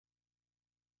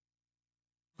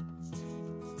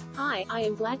Hi, I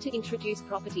am glad to introduce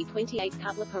property 28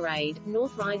 Cutler Parade,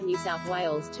 North Ryde, New South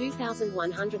Wales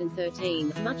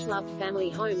 2113, much-loved family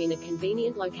home in a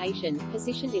convenient location,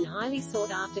 positioned in highly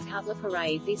sought-after Cutler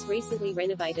Parade. This recently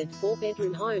renovated,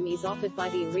 4-bedroom home is offered by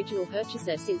the original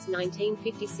purchaser since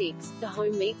 1956. The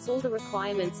home meets all the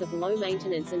requirements of low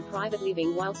maintenance and private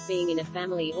living whilst being in a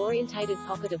family-orientated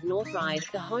pocket of North Ryde.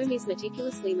 The home is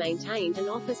meticulously maintained and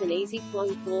offers an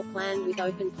easy-flowing floor plan with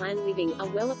open-plan living, a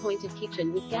well-appointed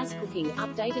kitchen with gas cooking,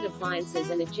 updated appliances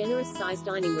and a generous-sized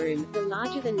dining room. The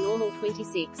larger-than-normal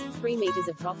 26.3 meters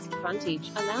approx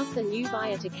frontage allows the new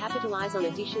buyer to capitalize on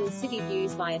additional city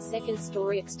views via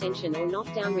second-story extension or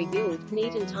knock-down rebuild.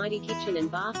 Neat and tidy kitchen and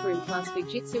bathroom plus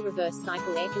Fujitsu reverse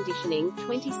cycle air conditioning.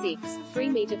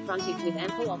 26.3-meter frontage with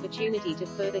ample opportunity to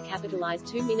further capitalize.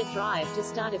 2-minute drive to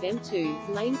start of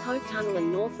M2, Lane Cove Tunnel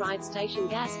and North Ryde Station.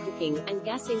 Gas cooking and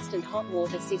gas instant hot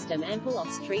water system. Ample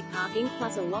off-street parking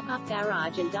plus a lock-up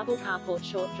garage and double carport.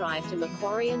 Short drive to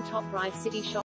Macquarie and Top Ryde City Shop.